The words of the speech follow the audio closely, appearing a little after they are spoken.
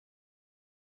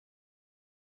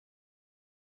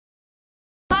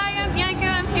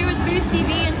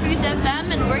UCB and Foods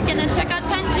FM, and we're gonna check out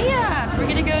Pangaea. We're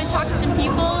gonna go and talk to some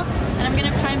people, and I'm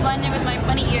gonna try and blend in with my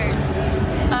bunny ears.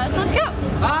 So let's go.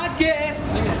 I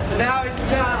guess now it's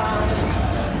time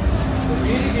for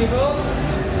me to give up.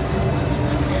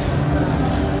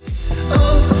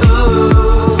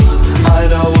 I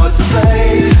know what to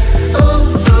say.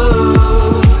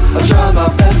 I'll try my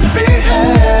best to behave,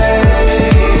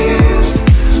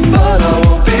 but I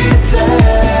won't be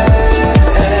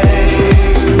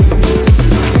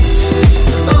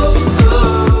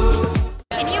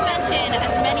Can you mention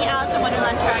as many Alice in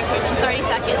Wonderland characters in 30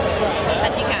 seconds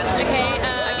as you can? Okay.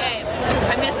 Okay.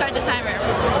 I'm gonna start the timer.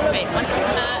 Wait.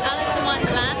 Alice in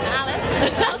Wonderland. Alice.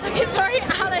 Okay, sorry.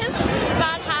 Alice.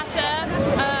 Mad Hatter.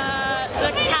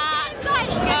 The cat. Sorry.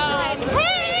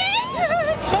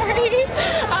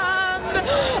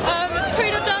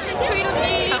 Tweedledum and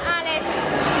Tweedledee. Alice.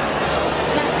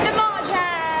 The March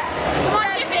Hare. Come on,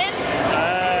 chip in.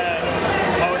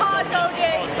 Card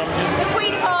soldiers. The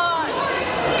Queen of Hearts.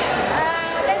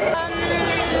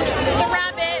 The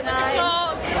rabbit with the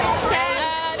clock.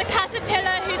 The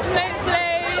caterpillar who smokes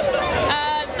loads.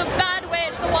 The bad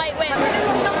witch, the white witch.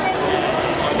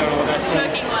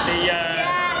 Smoking one.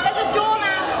 Yeah, there's a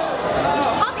dormouse.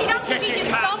 Humpty Dumpty is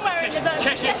somewhere in the book.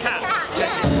 Cheshire Cat.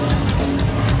 Yeah.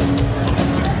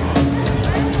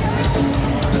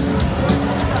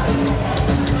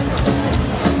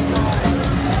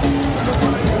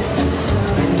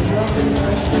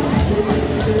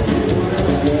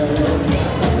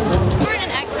 We're in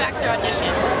an X Factor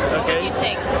audition. What would you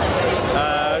sing?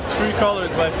 True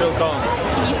Colours by Phil Collins.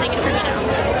 Can you sing it for me now?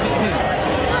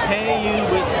 Hey, you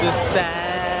with the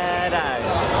sad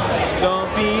eyes, don't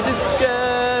be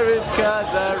discouraged,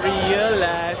 cause I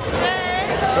realize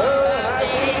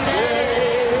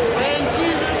when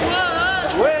Jesus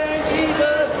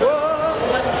was,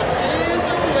 washed my sins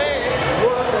away.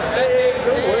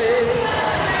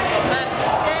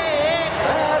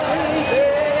 Happy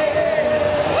day.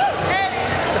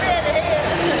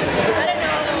 I don't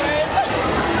know all the words.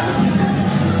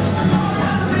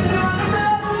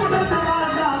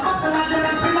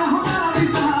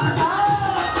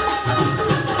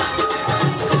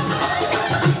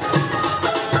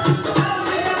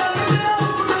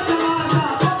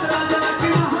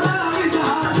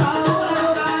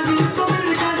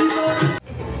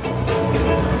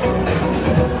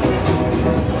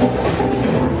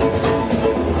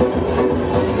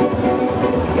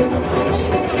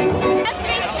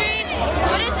 Sesame Street,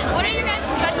 what are your guys'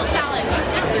 special talents?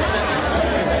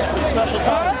 Special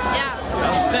talent. Yeah.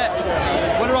 Fit.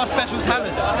 What are our special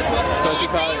talents? Did you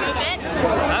say you were fit?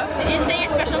 Huh? Did you say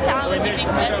your special talent was you being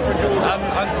fit?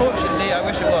 Unfortunately, I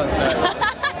wish it was, but...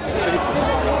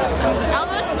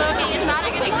 Elbow smoking is not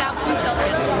a good example for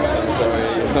children.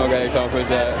 Sorry, it's not a good example,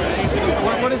 is it?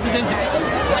 What is this interview?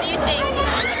 What do you think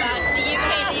about the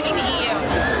UK leaving the EU?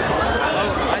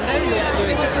 I know you're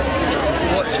doing this.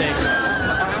 Watching.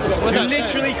 You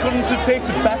literally couldn't have picked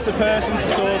a better person to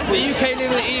talk to. The UK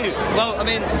leaving the EU. Well, I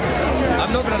mean,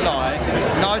 I'm not going to lie.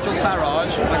 Nigel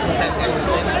Farage went to St.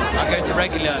 Susan. I go to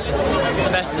regular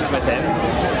semesters with him.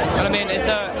 And I mean, it's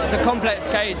a complex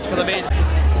case, because I mean...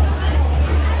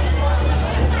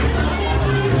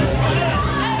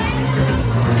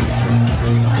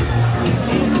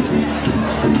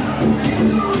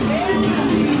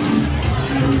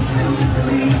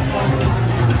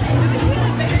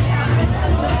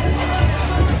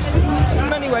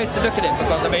 many ways to look at it,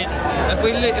 because I mean, if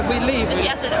we leave, Just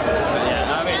yes or no?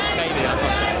 yeah, I mean maybe that's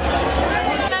not so.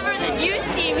 Remember the news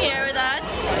team here with us.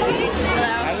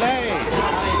 Hello.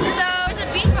 So there's a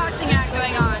beatboxing act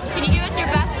going on. Can you give us your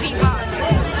best beatbox?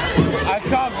 I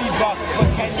can't be boxed, but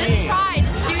can Just try.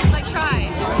 Just do it like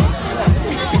try.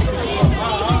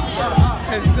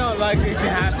 It's not likely to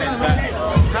happen, but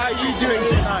how are you doing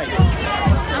tonight?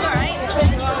 I'm alright.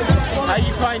 How are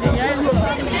you finding it?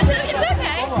 It's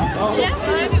okay. Yeah,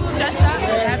 a lot of people dressed up.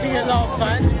 We're having a lot of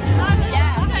fun.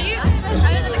 Yeah. I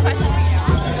have another question for you.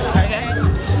 Okay.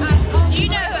 Do you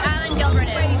know who Alan Gilbert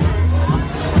is?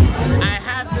 I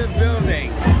have the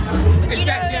building. Do you It's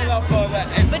know actually who a lot for that.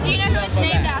 But do you know who it's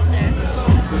named after?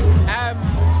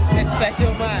 A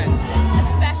special man. A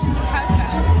special. How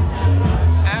special?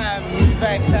 He's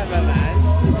very clever,